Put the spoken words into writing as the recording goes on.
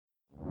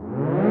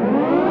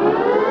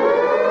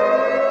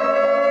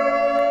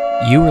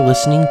You are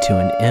listening to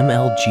an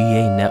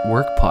MLGA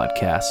Network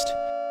podcast.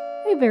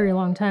 A very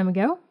long time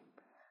ago,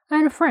 I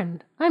had a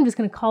friend. I'm just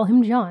going to call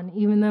him John,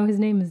 even though his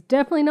name is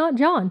definitely not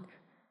John.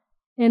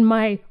 And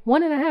my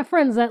 1.5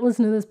 friends that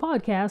listen to this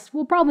podcast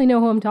will probably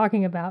know who I'm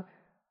talking about.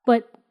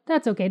 But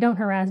that's okay, don't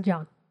harass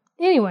John.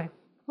 Anyway,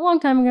 a long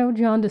time ago,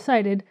 John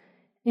decided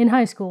in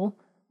high school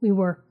we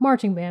were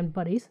marching band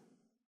buddies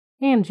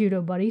and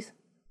judo buddies.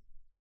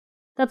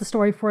 That's a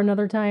story for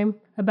another time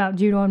about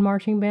judo and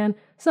marching band.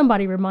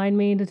 Somebody remind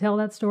me to tell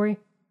that story.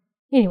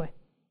 Anyway,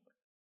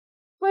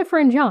 my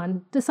friend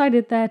John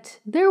decided that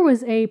there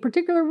was a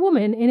particular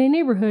woman in a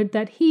neighborhood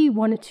that he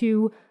wanted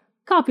to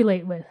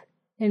copulate with.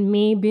 And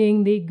me,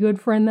 being the good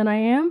friend that I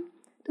am,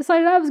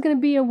 decided I was going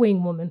to be a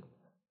wing woman.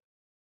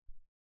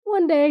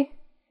 One day,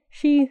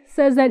 she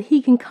says that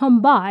he can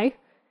come by,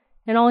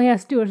 and all he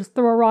has to do is just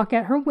throw a rock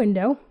at her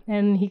window,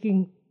 and he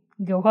can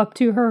go up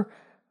to her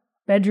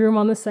bedroom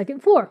on the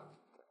second floor.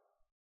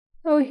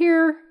 So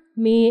here,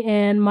 me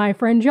and my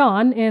friend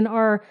John in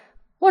our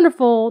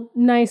wonderful,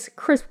 nice,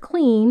 crisp,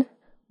 clean,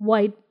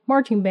 white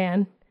marching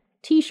band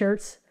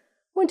t-shirts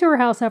went to her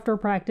house after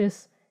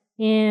practice,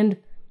 and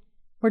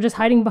we're just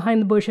hiding behind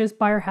the bushes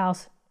by her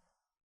house,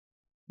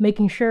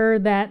 making sure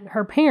that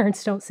her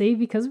parents don't see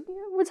because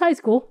it's high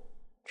school,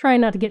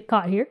 trying not to get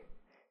caught here.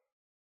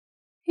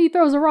 He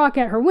throws a rock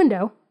at her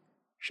window.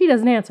 She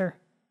doesn't answer.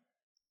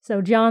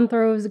 So John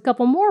throws a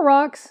couple more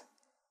rocks.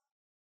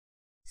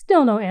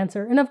 Still no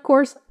answer. And of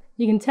course,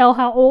 you can tell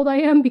how old I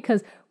am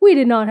because we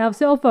did not have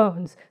cell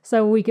phones,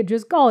 so we could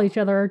just call each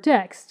other or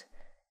text.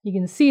 You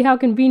can see how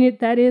convenient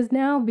that is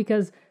now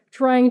because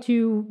trying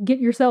to get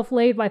yourself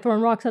laid by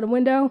throwing rocks out a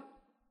window,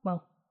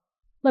 well,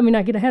 let me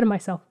not get ahead of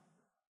myself.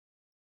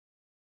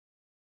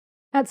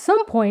 At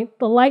some point,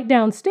 the light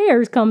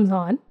downstairs comes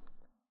on,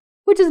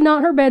 which is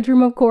not her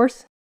bedroom, of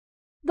course.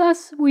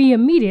 Thus, we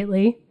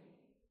immediately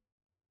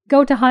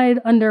go to hide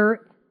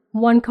under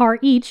one car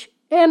each,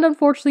 and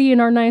unfortunately in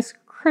our nice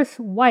crisp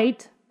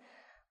white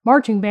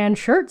marching band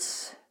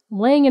shirts,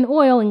 laying in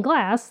oil and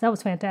glass. That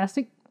was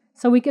fantastic.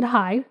 So we could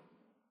hide.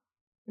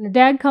 And her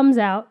dad comes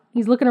out.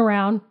 He's looking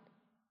around.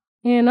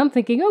 And I'm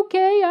thinking,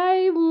 okay,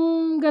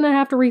 I'm going to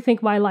have to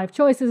rethink my life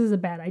choices. This is a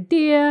bad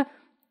idea.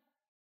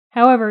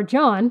 However,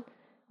 John,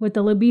 with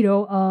the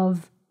libido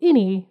of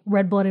any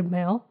red-blooded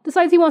male,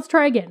 decides he wants to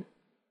try again.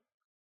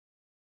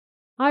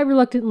 I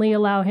reluctantly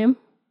allow him,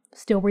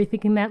 still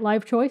rethinking that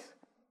life choice.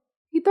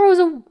 He throws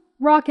a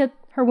rock at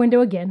her window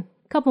again,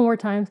 a couple more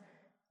times.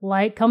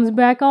 Light comes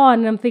back on,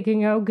 and I'm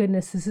thinking, oh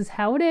goodness, this is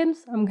how it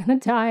ends. I'm gonna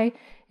die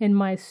in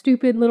my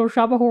stupid little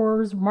Shop of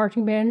Horrors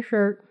marching band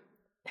shirt.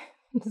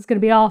 This is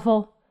gonna be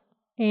awful.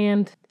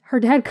 And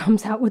her dad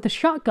comes out with a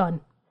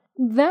shotgun.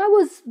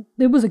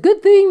 It was a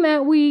good thing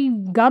that we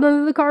got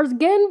under the cars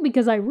again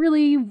because I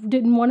really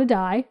didn't want to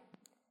die.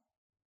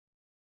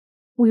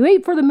 We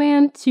wait for the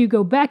man to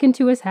go back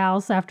into his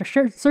house after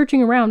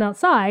searching around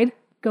outside,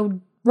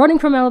 go running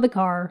from out of the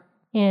car,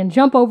 and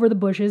jump over the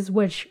bushes,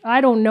 which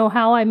I don't know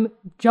how I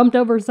jumped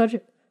over such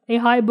a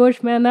high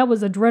bush, man. That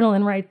was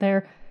adrenaline right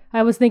there.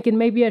 I was thinking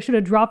maybe I should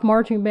have dropped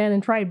marching band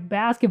and tried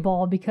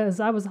basketball because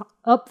I was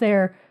up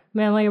there,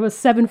 man, like I was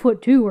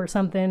 7'2" or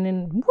something,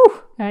 and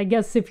whew, I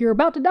guess if you're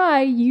about to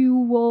die, you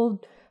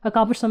will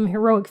accomplish some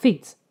heroic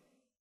feats.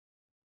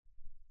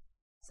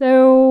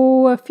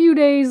 So a few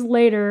days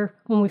later,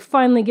 when we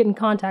finally get in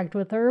contact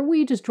with her,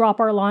 we just drop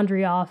our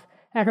laundry off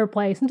at her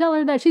place and tell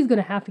her that she's going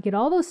to have to get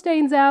all those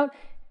stains out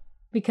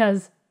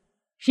because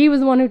she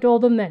was the one who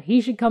told him that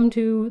he should come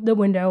to the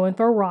window and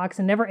throw rocks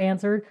and never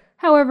answered.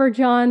 However,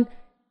 John,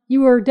 you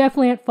were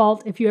definitely at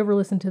fault, if you ever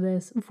listen to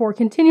this, for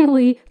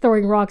continually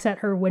throwing rocks at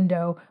her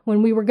window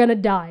when we were going to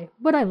die.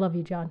 But I love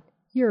you, John.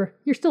 You're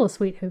still a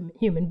sweet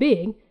human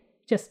being.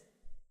 Just,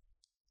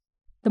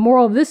 the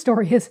moral of this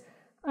story is,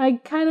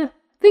 I kind of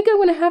think I'm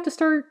going to have to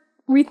start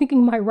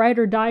rethinking my ride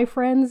or die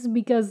friends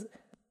because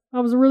I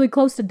was really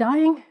close to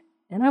dying,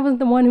 and I wasn't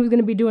the one who was going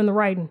to be doing the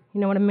riding.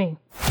 You know what I mean?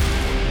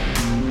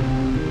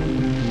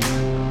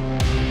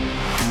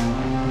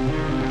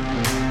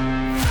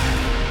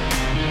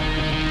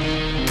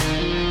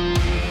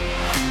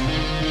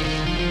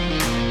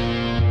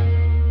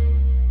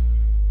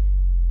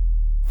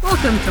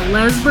 Welcome to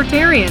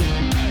Lesbertarian,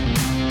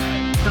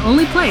 the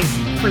only place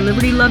for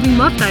liberty-loving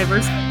muff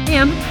divers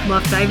and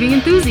muff diving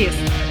enthusiasts.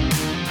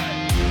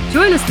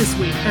 Join us this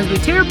week as we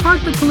tear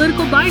apart the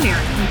political binary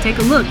and take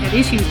a look at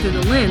issues through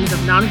the lens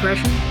of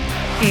non-aggression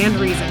and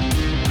reason.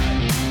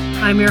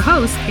 I'm your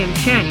host, Kim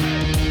Chang.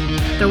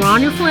 Throw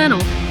on your flannel,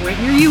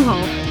 rent your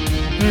U-Haul,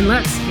 and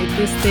let's get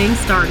this thing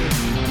started.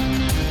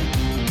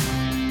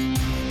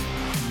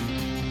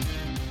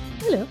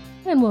 Hello,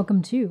 and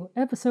welcome to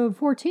episode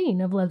 14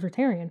 of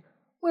Lesbertarian,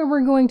 where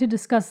we're going to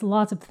discuss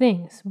lots of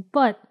things.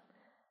 But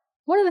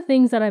one of the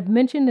things that I've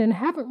mentioned and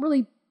haven't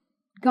really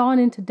gone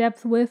into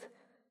depth with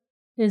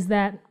is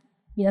that,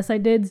 yes, I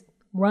did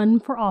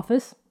run for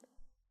office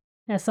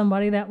as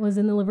somebody that was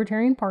in the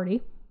Libertarian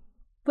Party,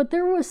 but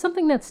there was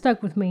something that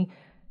stuck with me.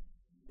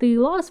 The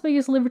Las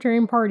Vegas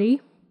Libertarian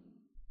Party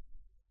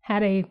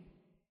had a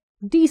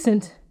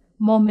decent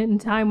moment in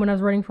time when I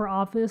was running for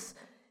office.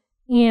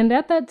 And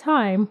at that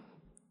time,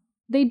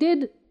 they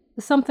did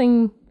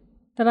something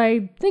that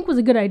I think was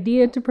a good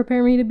idea to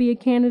prepare me to be a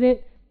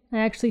candidate. I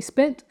actually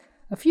spent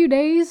a few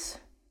days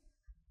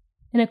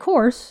in a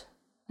course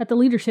at the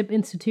Leadership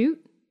Institute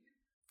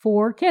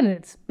for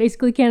candidates,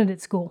 basically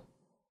candidate school.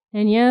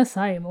 And yes,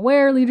 I am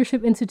aware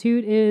Leadership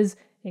Institute is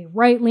a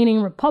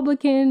right-leaning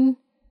Republican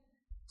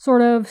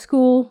sort of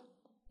school,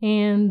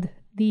 and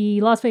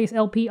the Las Vegas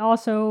LP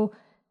also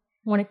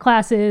wanted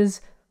classes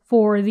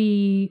for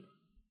the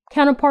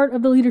counterpart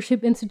of the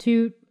Leadership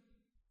Institute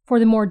for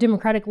the more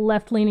Democratic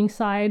left-leaning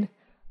side.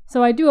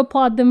 So I do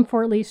applaud them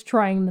for at least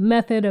trying the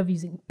method of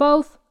using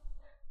both.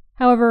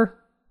 However,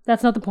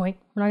 that's not the point.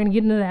 We're not going to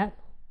get into that,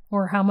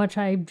 or how much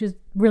I just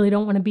really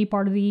don't want to be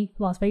part of the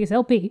Las Vegas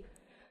LP.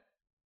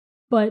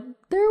 But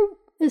there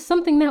is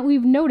something that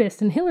we've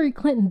noticed, and Hillary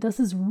Clinton does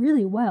this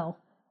really well.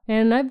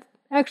 And I've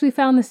actually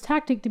found this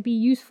tactic to be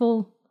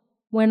useful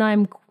when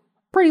I'm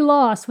pretty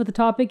lost with a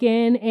topic,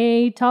 and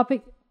a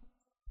topic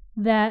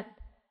that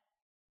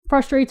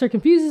frustrates or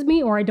confuses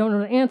me, or I don't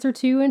know the answer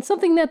to, and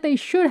something that they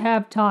should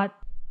have taught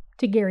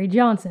to Gary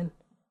Johnson.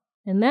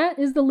 And that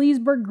is the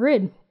Leesburg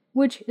Grid,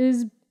 which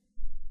is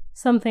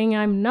something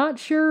I'm not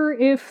sure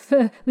if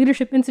the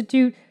Leadership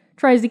Institute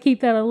tries to keep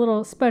that a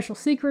little special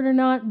secret or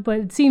not, but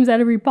it seems that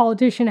every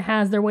politician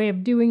has their way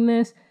of doing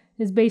this,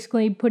 is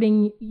basically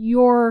putting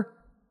your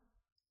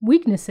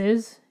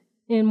weaknesses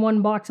in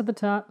one box at the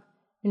top,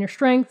 and your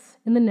strengths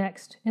in the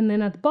next, and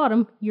then at the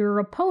bottom, your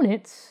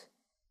opponent's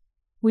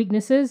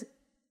weaknesses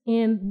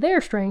and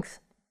their strengths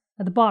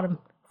at the bottom,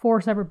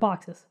 4 separate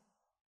boxes.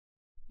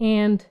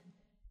 And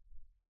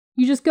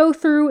you just go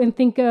through and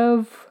think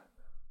of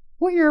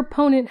what your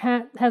opponent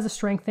has a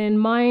strength in.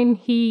 Mine,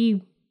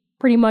 he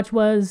pretty much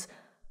was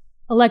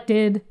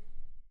elected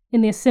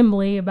in the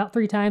assembly about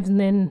 3 times, and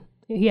then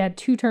he had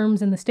 2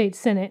 terms in the state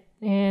senate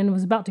and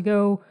was about to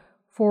go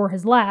for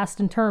his last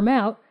and term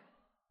out.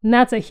 And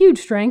that's a huge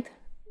strength.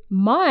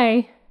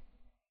 My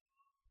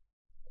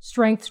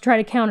strength to try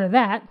to counter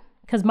that,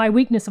 because my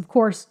weakness, of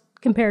course,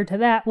 compared to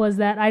that, was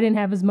that I didn't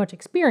have as much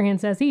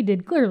experience as he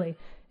did, clearly,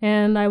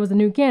 and I was a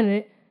new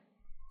candidate.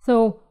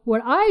 So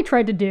what I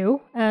tried to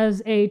do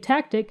as a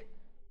tactic,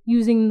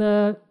 using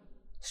the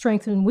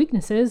strengths and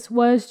weaknesses,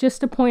 was just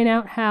to point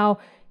out how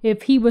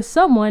if he was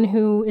someone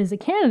who is a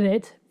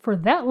candidate for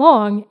that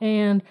long,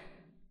 and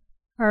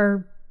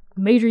our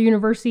major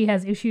university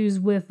has issues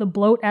with the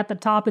bloat at the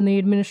top in the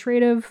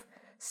administrative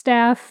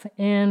staff,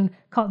 and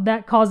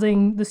that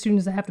causing the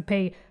students to have to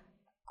pay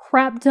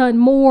crap ton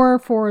more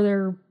for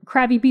their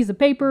crappy piece of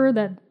paper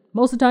that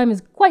most of the time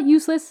is quite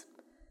useless.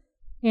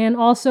 And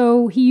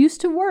also, he used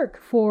to work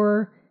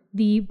for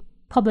the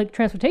public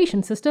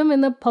transportation system,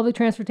 and the public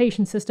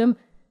transportation system,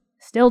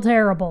 still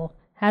terrible,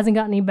 hasn't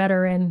gotten any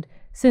better. And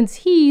since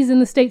he's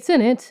in the state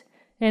senate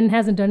and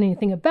hasn't done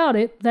anything about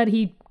it, that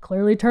he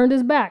clearly turned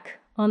his back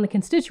on the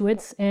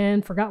constituents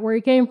and forgot where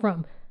he came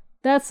from.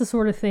 That's the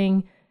sort of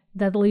thing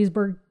that the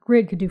Leesburg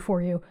Grid could do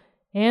for you.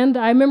 And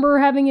I remember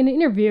having an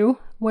interview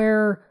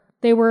where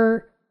they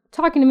were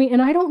talking to me, and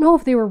I don't know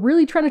if they were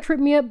really trying to trip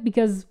me up,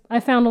 because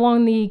I found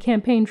along the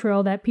campaign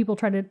trail that people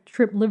try to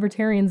trip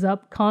libertarians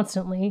up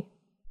constantly,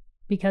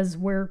 because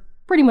we're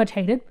pretty much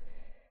hated,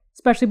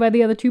 especially by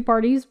the other 2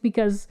 parties,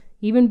 because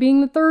even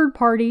being the third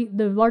party,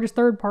 the largest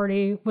third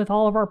party with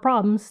all of our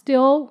problems,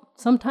 still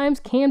sometimes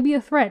can be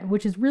a threat,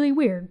 which is really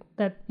weird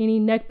that any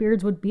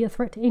neckbeards would be a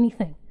threat to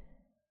anything.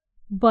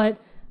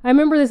 But I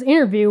remember this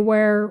interview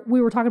where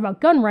we were talking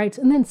about gun rights,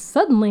 and then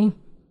suddenly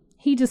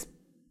he just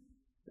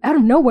out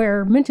of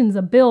nowhere mentions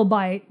a bill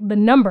by the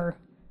number,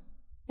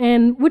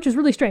 and which is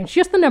really strange.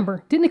 Just the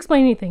number. Didn't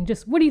explain anything.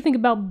 Just, what do you think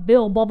about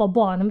bill blah blah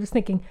blah? And I'm just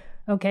thinking,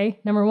 okay,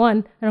 number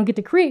 1, I don't get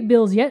to create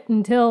bills yet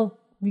until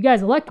you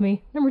guys elect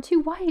me. Number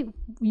 2, why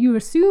you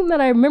assume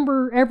that I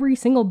remember every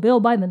single bill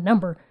by the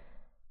number?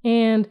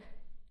 And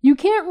you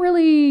can't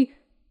really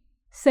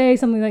say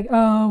something like,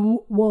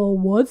 oh, well,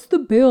 what's the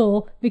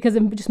bill? Because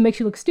it just makes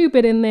you look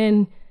stupid, and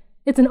then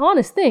it's an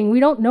honest thing.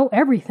 We don't know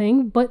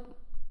everything, but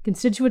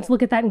constituents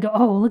look at that and go,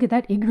 oh, look at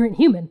that ignorant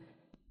human.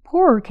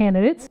 Poorer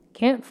candidates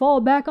can't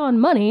fall back on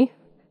money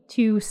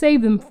to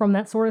save them from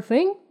that sort of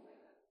thing.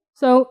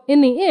 So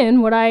in the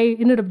end, what I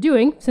ended up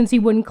doing, since he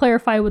wouldn't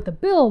clarify what the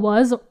bill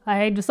was,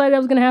 I decided I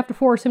was going to have to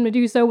force him to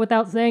do so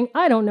without saying,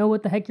 I don't know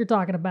what the heck you're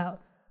talking about.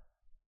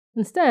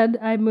 Instead,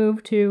 I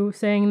moved to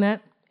saying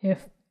that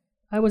if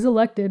I was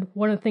elected,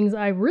 one of the things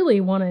I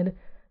really wanted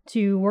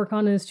to work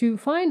on is to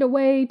find a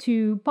way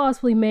to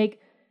possibly make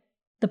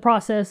the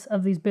process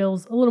of these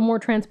bills a little more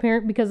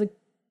transparent, because a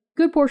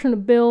good portion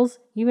of bills,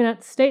 even at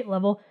the state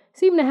level,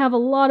 seem to have a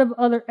lot of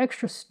other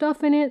extra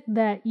stuff in it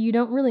that you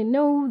don't really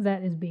know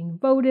that is being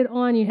voted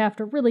on. You have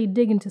to really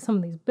dig into some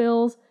of these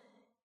bills,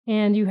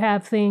 and you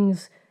have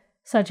things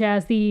such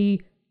as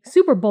the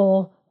Super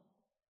Bowl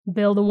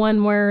bill, the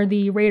one where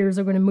the Raiders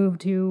are going to move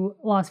to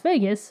Las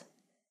Vegas,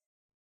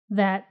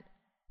 that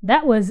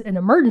was an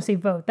emergency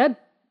vote.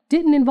 That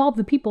didn't involve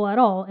the people at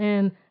all,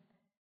 and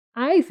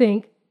I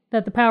think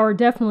that the power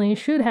definitely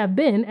should have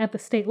been at the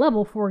state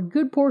level for a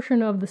good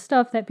portion of the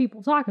stuff that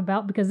people talk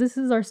about, because this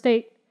is our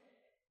state,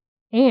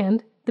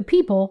 and the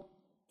people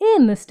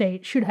in the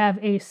state should have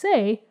a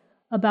say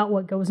about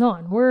what goes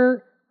on.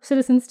 We're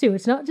citizens too.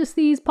 It's not just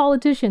these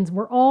politicians.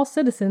 We're all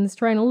citizens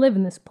trying to live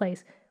in this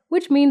place,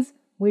 which means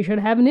we should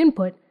have an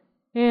input.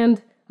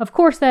 And of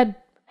course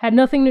that had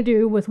nothing to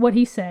do with what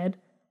he said,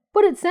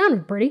 but it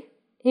sounded pretty.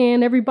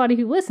 And everybody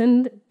who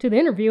listened to the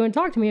interview and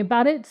talked to me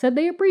about it said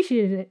they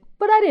appreciated it.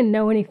 But I didn't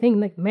know anything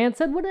like the man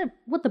said,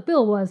 what the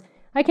bill was.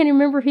 I can't even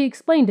remember if he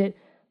explained it,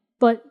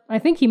 but I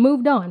think he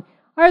moved on.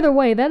 Either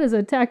way, that is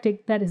a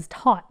tactic that is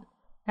taught.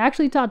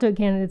 Actually taught to a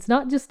candidate. It's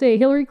not just a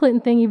Hillary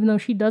Clinton thing, even though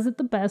she does it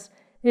the best.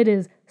 It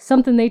is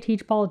something they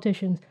teach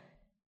politicians.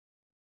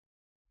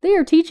 They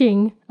are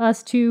teaching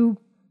us to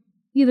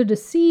either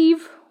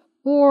deceive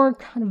or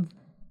kind of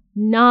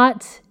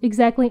not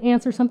exactly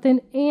answer something,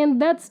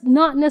 and that's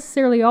not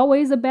necessarily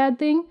always a bad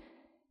thing,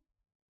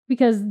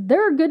 because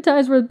there are good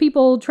times where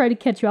people try to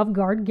catch you off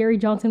guard. Gary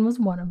Johnson was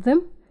one of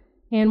them,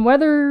 and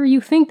whether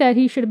you think that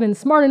he should have been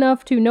smart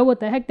enough to know what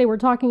the heck they were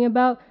talking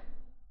about,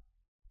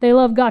 they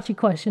love gotcha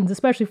questions,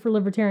 especially for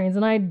libertarians,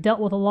 and I dealt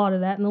with a lot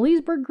of that, and the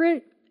Leesburg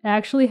Grid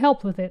actually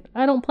helped with it.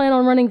 I don't plan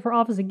on running for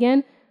office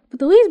again, but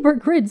the Leesburg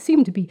Grid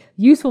seemed to be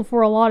useful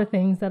for a lot of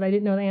things that I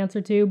didn't know the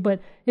answer to, but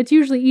it's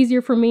usually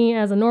easier for me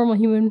as a normal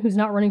human who's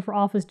not running for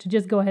office to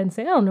just go ahead and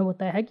say, I don't know what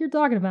the heck you're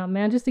talking about,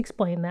 man. Just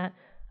explain that.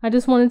 I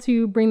just wanted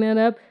to bring that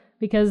up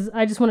because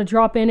I just want to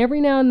drop in every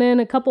now and then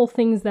a couple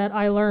things that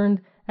I learned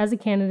as a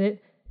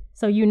candidate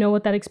so you know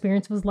what that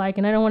experience was like,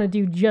 and I don't want to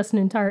do just an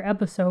entire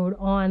episode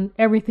on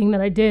everything that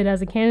I did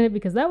as a candidate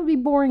because that would be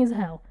boring as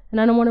hell, and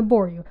I don't want to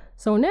bore you.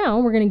 So now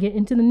we're going to get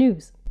into the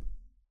news.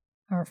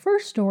 Our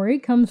first story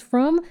comes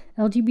from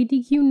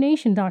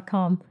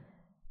LGBTQNation.com.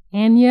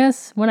 And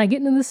yes, when I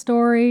get into this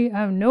story,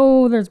 I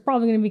know there's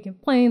probably going to be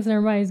complaints and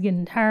everybody's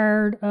getting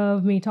tired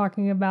of me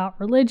talking about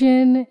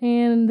religion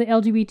and the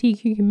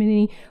LGBTQ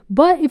community.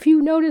 But if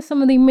you notice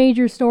some of the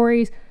major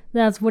stories,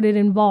 that's what it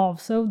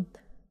involves. So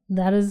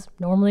that is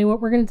normally what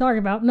we're going to talk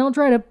about. And I'll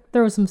try to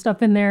throw some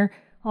stuff in there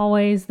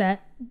always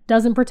that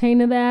doesn't pertain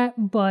to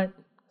that. But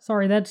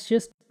sorry, that's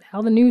just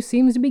how the news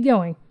seems to be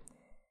going.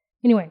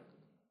 Anyway.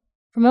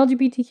 From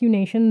LGBTQ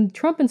Nation,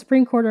 Trump and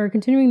Supreme Court are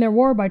continuing their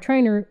war by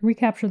trying to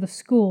recapture the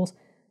schools.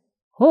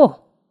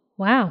 Oh,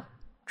 wow.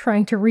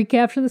 Trying to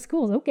recapture the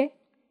schools. Okay.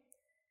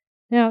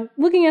 Now,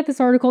 looking at this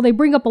article, they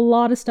bring up a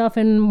lot of stuff,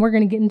 and we're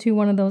going to get into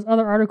one of those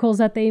other articles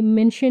that they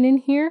mention in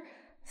here.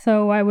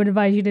 So I would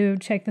advise you to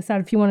check this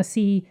out if you want to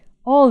see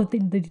all of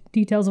the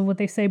details of what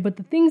they say. But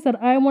the things that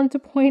I wanted to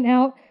point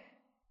out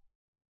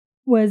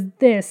was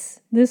this.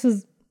 This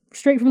is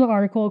straight from the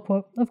article, a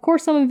quote. Of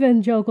course, some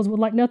evangelicals would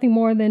like nothing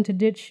more than to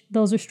ditch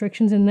those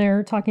restrictions in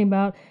there, talking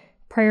about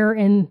prayer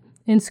in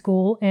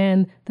school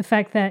and the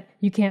fact that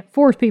you can't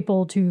force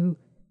people to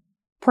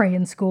pray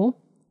in school.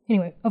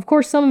 Anyway, of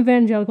course, some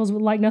evangelicals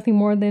would like nothing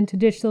more than to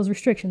ditch those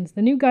restrictions.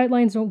 The new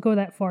guidelines don't go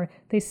that far.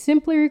 They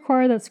simply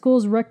require that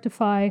schools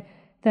rectify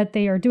that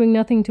they are doing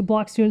nothing to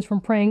block students from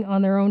praying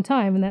on their own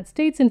time, and that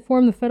states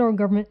inform the federal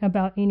government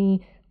about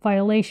any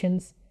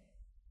violations.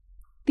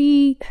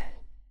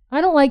 I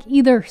don't like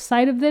either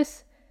side of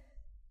this.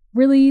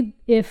 Really,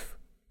 if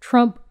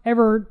Trump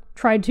ever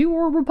tried to,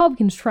 or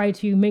Republicans tried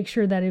to make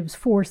sure that it was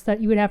forced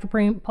that you would have to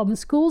pray in public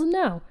schools,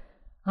 no.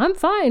 I'm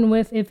fine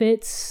with if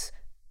it's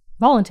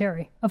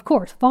voluntary. Of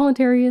course,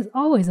 voluntary is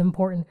always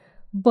important.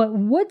 But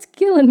what's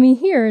killing me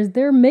here is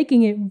they're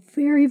making it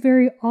very,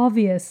 very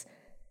obvious.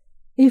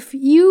 If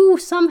you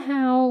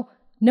somehow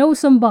know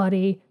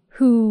somebody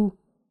who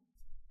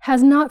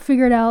has not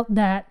figured out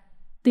that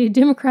the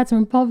Democrats and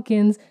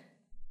Republicans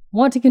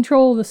want to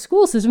control the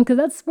school system because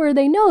that's where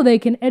they know they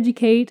can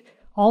educate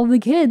all of the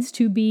kids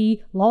to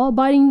be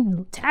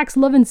law-abiding,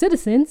 tax-loving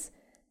citizens,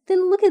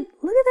 then look at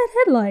that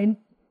headline.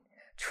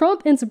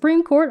 Trump and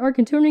Supreme Court are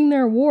continuing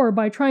their war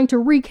by trying to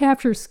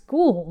recapture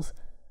schools.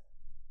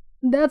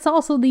 That's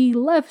also the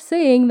left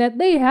saying that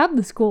they have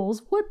the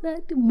schools. What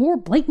more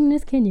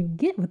blatantness can you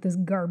get with this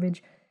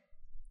garbage?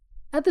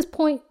 At this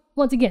point,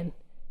 once again,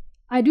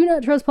 I do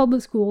not trust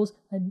public schools.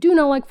 I do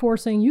not like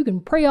forcing. You can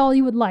pray all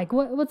you would like.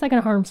 What's that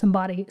going to harm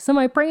somebody?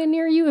 Somebody praying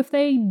near you, if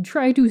they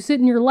try to sit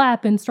in your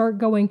lap and start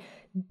going,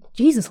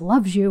 Jesus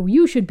loves you,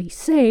 you should be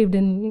saved,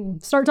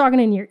 and start talking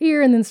in your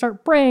ear and then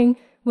start praying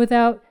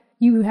without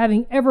you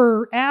having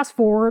ever asked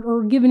for it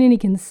or given any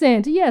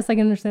consent. Yes, I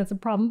can understand it's a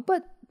problem,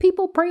 but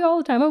people pray all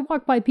the time. I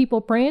walk by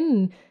people praying,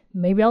 and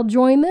maybe I'll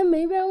join them,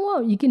 maybe I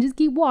won't. You can just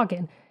keep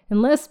walking.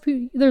 Unless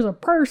there's a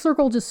prayer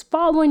circle just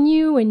following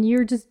you and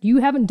you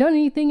haven't done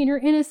anything and you're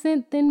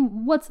innocent,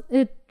 then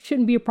it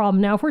shouldn't be a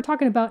problem. Now, if we're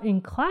talking about in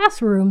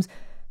classrooms,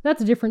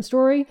 that's a different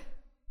story.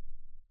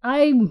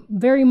 I'm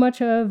very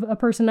much of a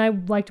person, I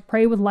like to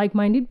pray with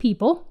like-minded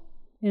people.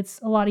 It's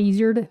a lot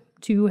easier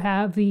to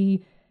have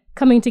the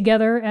coming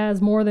together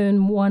as more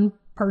than one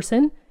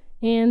person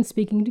and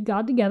speaking to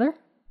God together.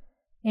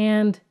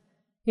 And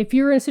if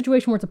you're in a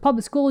situation where it's a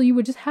public school, you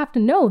would just have to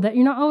know that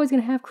you're not always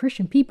going to have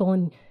Christian people,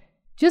 and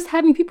just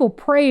having people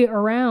pray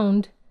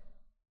around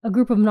a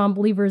group of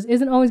non-believers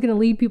isn't always going to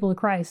lead people to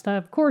Christ.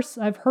 Of course,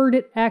 I've heard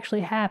it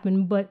actually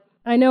happen, but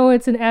I know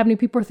it's an avenue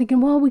people are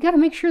thinking, well, we got to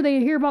make sure they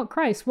hear about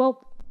Christ.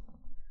 Well,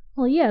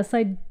 yes,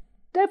 I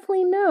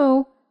definitely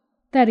know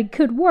that it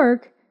could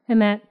work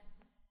and that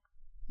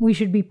we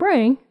should be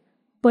praying,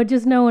 but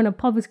just know in a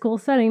public school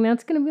setting,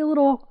 that's going to be a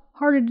little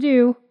harder to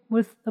do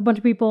with a bunch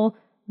of people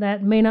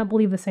that may not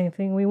believe the same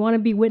thing. We want to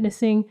be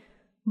witnessing,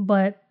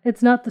 but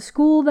it's not the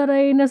school that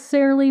I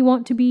necessarily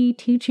want to be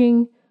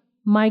teaching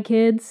my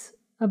kids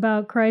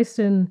about Christ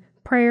and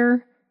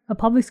prayer. A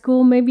public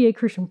school, maybe a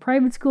Christian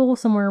private school,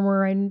 somewhere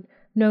where I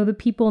know the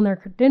people and their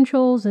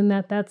credentials and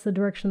that's the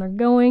direction they're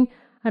going.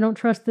 I don't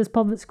trust this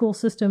public school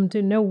system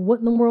to know what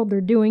in the world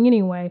they're doing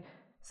anyway.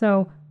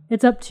 So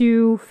it's up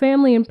to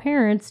family and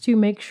parents to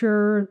make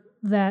sure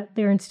that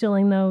they're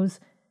instilling those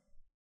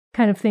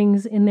kind of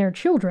things in their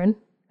children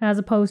as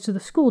opposed to the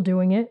school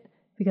doing it,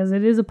 because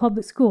it is a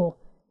public school.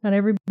 Not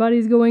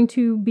everybody's going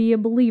to be a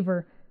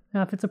believer.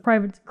 Now, if it's a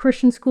private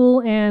Christian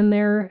school and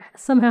there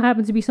somehow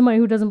happens to be somebody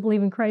who doesn't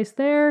believe in Christ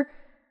there,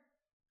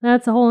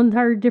 that's a whole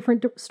entire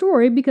different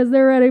story, because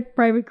they're at a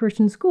private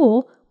Christian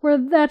school where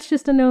that's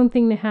just a known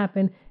thing to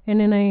happen. And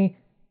in a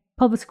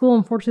public school,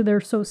 unfortunately, they're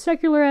so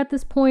secular at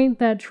this point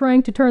that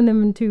trying to turn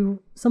them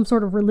into some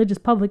sort of religious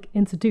public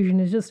institution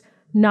is just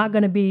not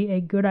going to be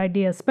a good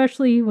idea,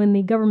 especially when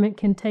the government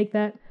can take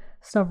that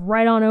stuff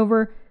right on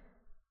over.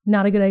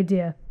 Not a good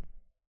idea.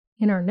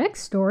 In our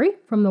next story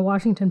from the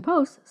Washington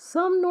Post,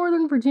 some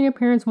Northern Virginia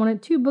parents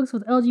wanted 2 books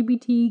with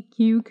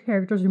LGBTQ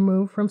characters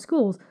removed from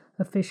schools.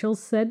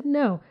 Officials said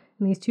no.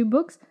 In these 2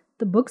 books,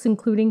 the books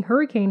including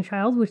Hurricane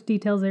Child, which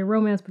details a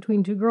romance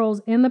between 2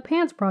 girls, and The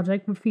Pants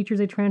Project, which features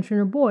a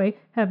transgender boy,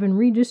 have been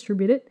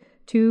redistributed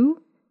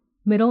to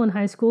middle and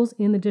high schools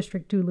in the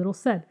district, Doolittle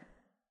said.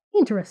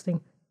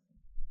 Interesting.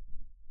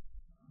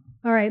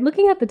 All right,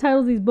 looking at the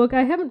titles of these books,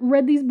 I haven't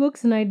read these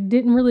books and I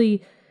didn't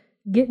really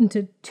get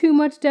into too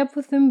much depth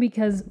with them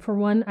because, for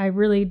one, I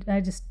don't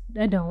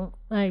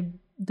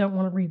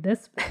want to read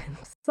this.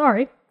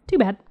 Sorry, too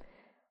bad.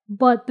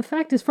 But the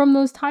fact is, from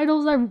those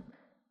titles, I'm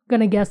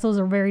gonna guess those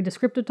are very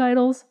descriptive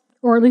titles,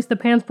 or at least The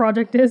Pants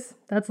Project is.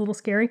 That's a little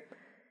scary.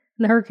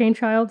 And The Hurricane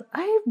Child,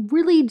 I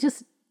really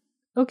just,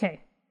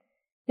 okay.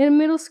 In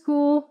middle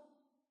school,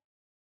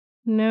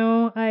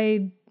 no,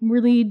 I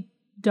really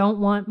don't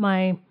want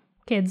my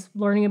kids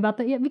learning about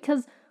that yet,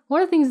 because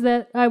one of the things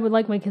that I would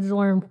like my kids to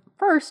learn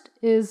first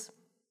is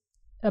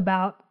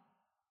about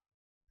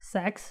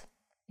sex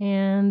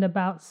and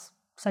about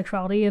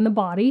sexuality and the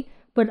body,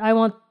 but I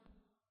would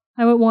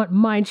want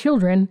my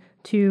children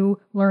to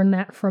learn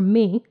that from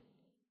me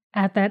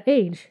at that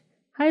age.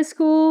 High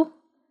school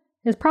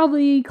is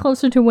probably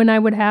closer to when I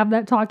would have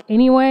that talk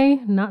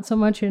anyway, not so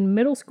much in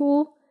middle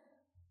school,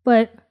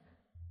 but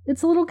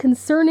it's a little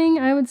concerning,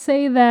 I would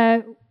say,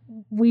 that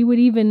we would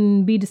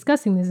even be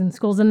discussing this in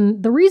schools.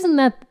 And the reason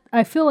that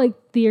I feel like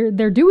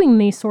they're doing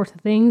these sorts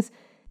of things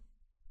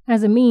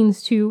as a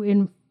means to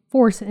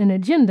enforce an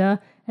agenda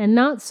and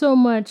not so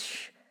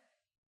much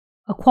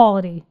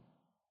equality,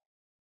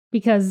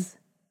 because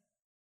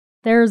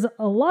there's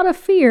a lot of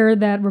fear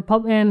that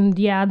and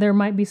there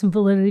might be some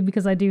validity,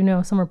 because I do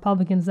know some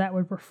Republicans that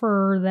would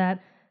prefer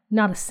that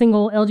not a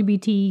single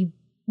LGBT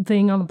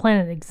thing on the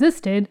planet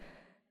existed,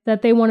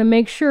 that they want to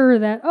make sure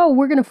that,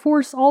 we're going to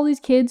force all these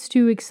kids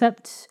to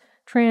accept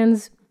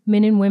trans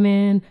men and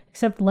women,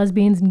 accept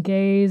lesbians and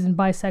gays and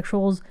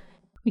bisexuals,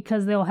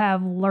 because they'll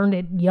have learned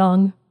it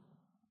young.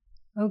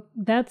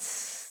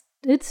 It's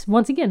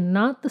once again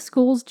not the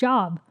school's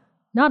job.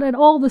 Not at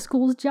all the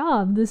school's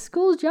job. The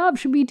school's job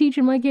should be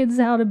teaching my kids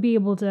how to be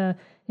able to,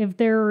 if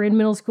they're in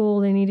middle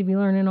school, they need to be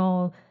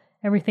learning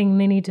everything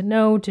they need to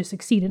know to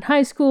succeed in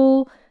high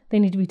school. They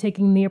need to be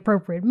taking the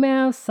appropriate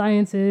math,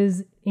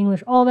 sciences,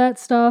 English, all that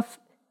stuff,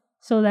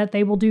 so that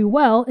they will do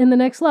well in the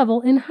next level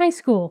in high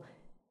school.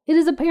 It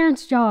is a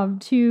parent's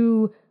job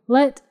to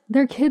let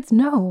their kids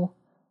know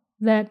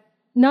that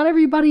not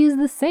everybody is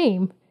the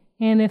same.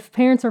 And if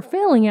parents are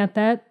failing at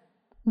that,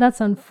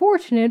 that's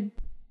unfortunate,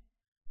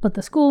 but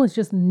the school is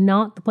just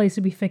not the place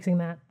to be fixing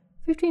that.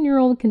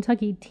 15-year-old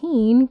Kentucky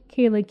teen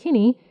Kayla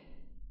Kinney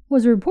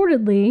was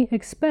reportedly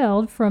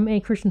expelled from a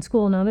Christian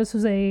school. Now, this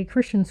was a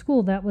Christian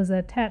school that was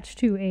attached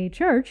to a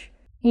church.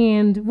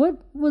 And what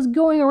was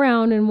going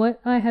around and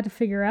what I had to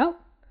figure out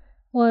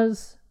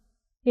was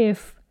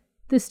if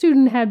the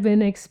student had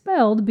been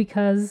expelled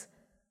because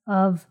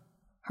of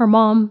her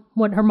mom.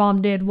 What her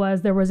mom did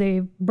was there was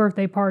a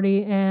birthday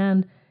party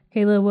and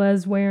Kayla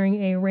was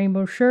wearing a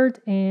rainbow shirt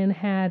and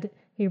had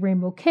a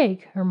rainbow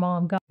cake her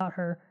mom got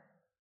her.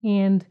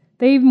 And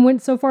they even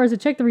went so far as to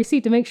check the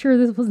receipt to make sure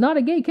this was not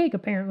a gay cake,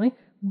 apparently.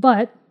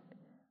 But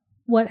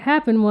what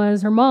happened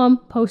was her mom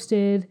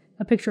posted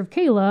a picture of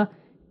Kayla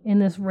in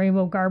this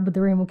rainbow garb with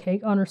the rainbow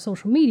cake on her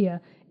social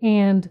media.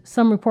 And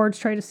some reports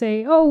try to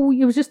say, it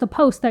was just a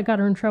post that got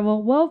her in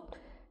trouble. Well,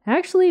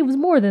 actually, it was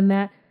more than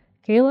that.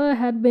 Kayla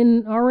had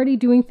been already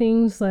doing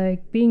things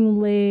like being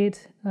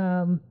late,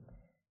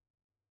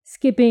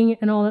 skipping,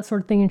 and all that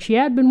sort of thing. And she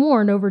had been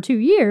warned over 2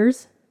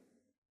 years.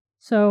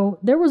 So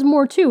there was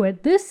more to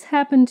it. This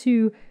happened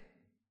to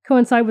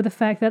coincide with the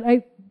fact that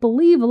I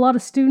believe a lot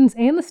of students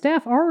and the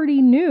staff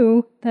already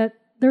knew that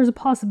there's a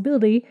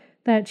possibility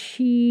that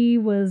she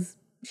was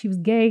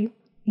gay,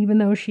 even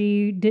though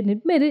she didn't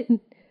admit it.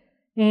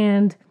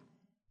 And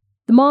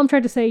the mom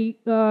tried to say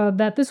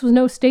that this was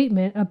no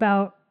statement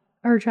about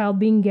her child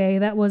being gay.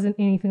 That wasn't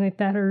anything like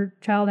that. Her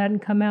child hadn't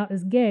come out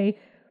as gay.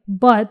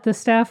 But the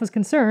staff was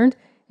concerned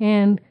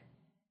and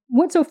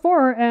went so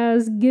far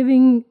as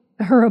giving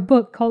her a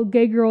book called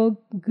Gay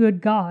Girl,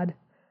 Good God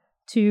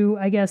to,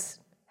 I guess,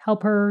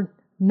 help her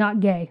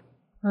not gay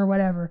or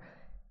whatever.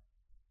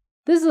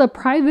 This is a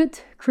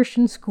private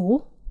Christian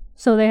school,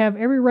 so they have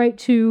every right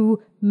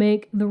to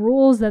make the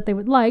rules that they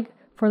would like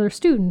for their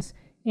students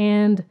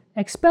and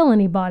expel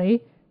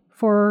anybody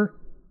for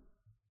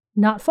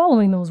not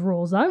following those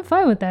rules. I'm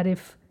fine with that.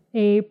 If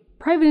a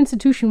private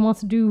institution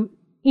wants to do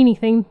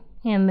anything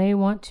and they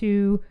want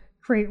to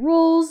create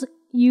rules,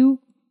 you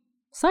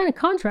sign a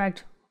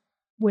contract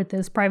with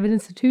this private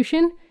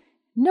institution,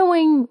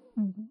 knowing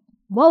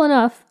well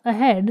enough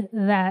ahead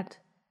that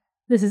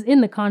this is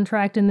in the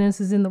contract and this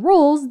is in the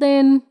rules,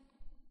 then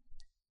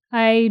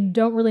I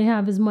don't really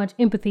have as much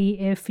empathy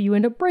if you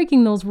end up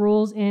breaking those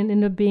rules and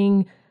end up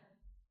being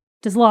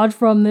dislodged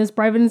from this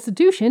private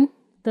institution.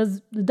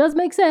 It does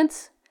make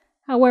sense.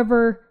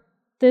 However,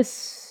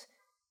 this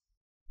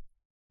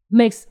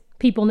makes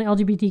people in the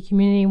LGBT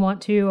community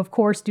want to, of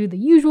course, do the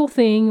usual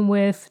thing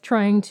with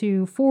trying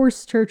to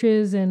force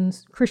churches and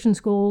Christian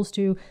schools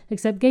to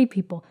accept gay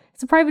people.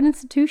 It's a private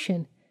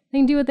institution. They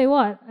can do what they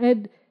want.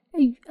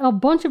 A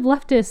bunch of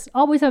leftists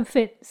always have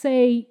fit,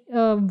 say,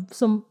 a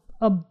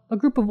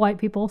group of white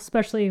people,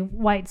 especially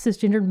white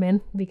cisgendered men,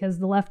 because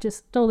the left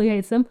just totally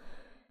hates them.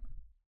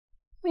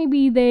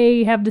 Maybe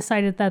they have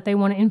decided that they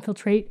want to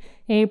infiltrate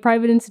a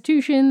private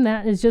institution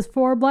that is just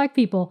for black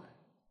people.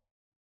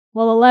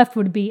 Well, the left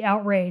would be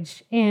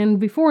outraged. And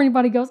before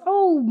anybody goes,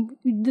 oh,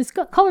 this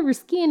color of your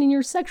skin and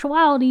your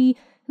sexuality,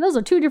 those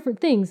are two different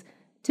things.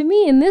 To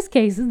me, in this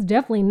case, it's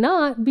definitely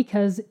not,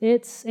 because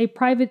it's a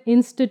private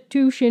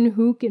institution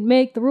who can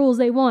make the rules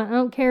they want. I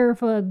don't care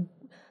if a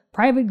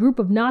private group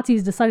of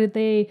Nazis decided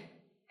they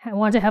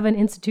want to have an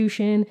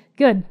institution.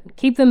 Good.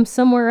 Keep them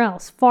somewhere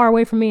else, far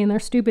away from me and their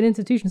stupid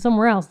institution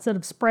somewhere else, instead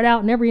of spread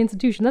out in every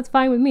institution. That's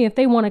fine with me. If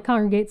they want to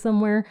congregate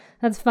somewhere,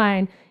 that's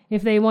fine.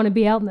 If they want to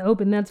be out in the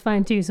open, that's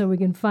fine too, so we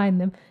can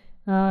find them.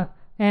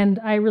 And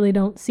I really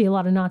don't see a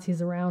lot of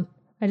Nazis around.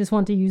 I just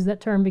want to use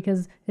that term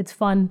because it's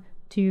fun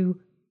to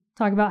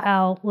talk about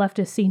how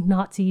leftists see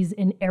Nazis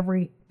in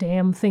every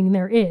damn thing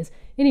there is.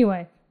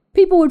 Anyway,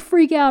 people would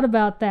freak out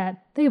about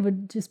that. They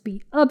would just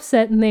be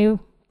upset, and they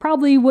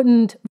probably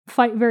wouldn't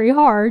fight very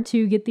hard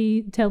to get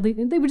they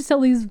would just tell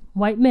these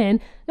white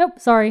men, nope,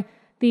 sorry,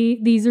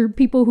 these are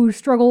people who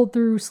struggled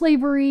through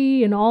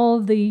slavery and all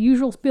of the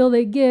usual spiel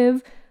they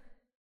give,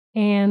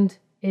 and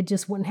it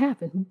just wouldn't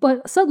happen.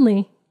 But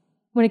suddenly,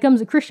 when it comes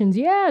to Christians,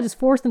 yeah, just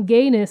force them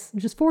gayness,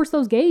 just force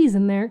those gays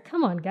in there.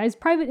 Come on, guys,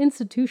 private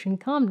institution,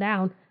 calm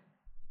down.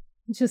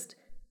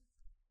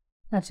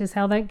 That's just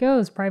how that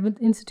goes. Private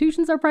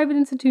institutions are private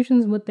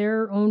institutions with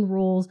their own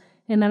rules,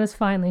 and that is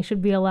fine. They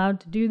should be allowed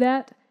to do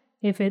that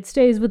if it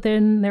stays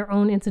within their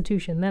own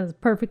institution. That is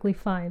perfectly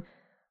fine.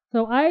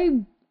 So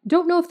I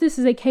don't know if this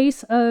is a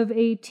case of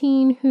a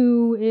teen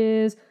who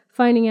is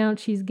finding out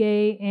she's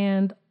gay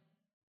and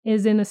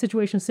is in a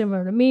situation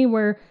similar to me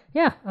where,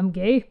 yeah, I'm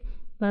gay,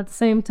 but at the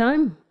same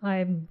time,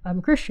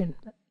 I'm Christian.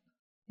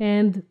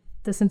 And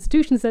this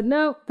institution said,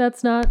 no,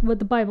 that's not what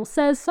the Bible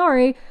says.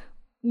 Sorry,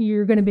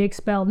 you're going to be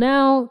expelled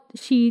now.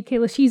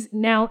 Kayla, she's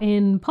now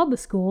in public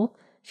school.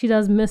 She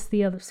does miss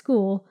the other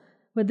school,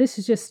 but this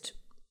is just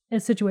a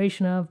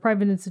situation of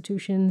private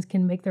institutions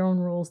can make their own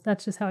rules.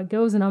 That's just how it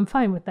goes, and I'm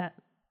fine with that.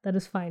 That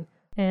is fine.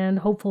 And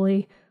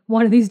hopefully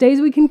one of these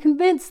days we can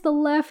convince the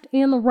left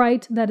and the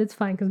right that it's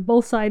fine, because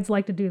both sides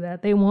like to do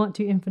that. They want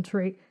to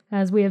infiltrate,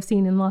 as we have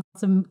seen in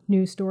lots of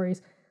news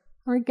stories.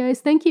 All right, guys,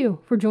 thank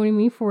you for joining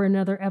me for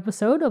another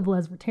episode of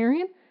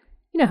Lesbertarian.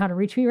 You know how to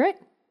reach me, right?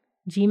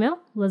 Gmail,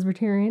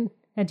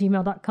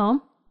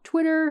 lesbertarian@gmail.com.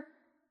 Twitter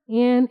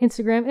and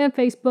Instagram and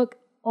Facebook,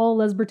 all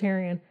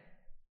Lesbertarian.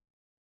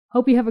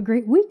 Hope you have a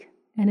great week,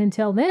 and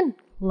until then,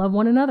 love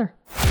one another.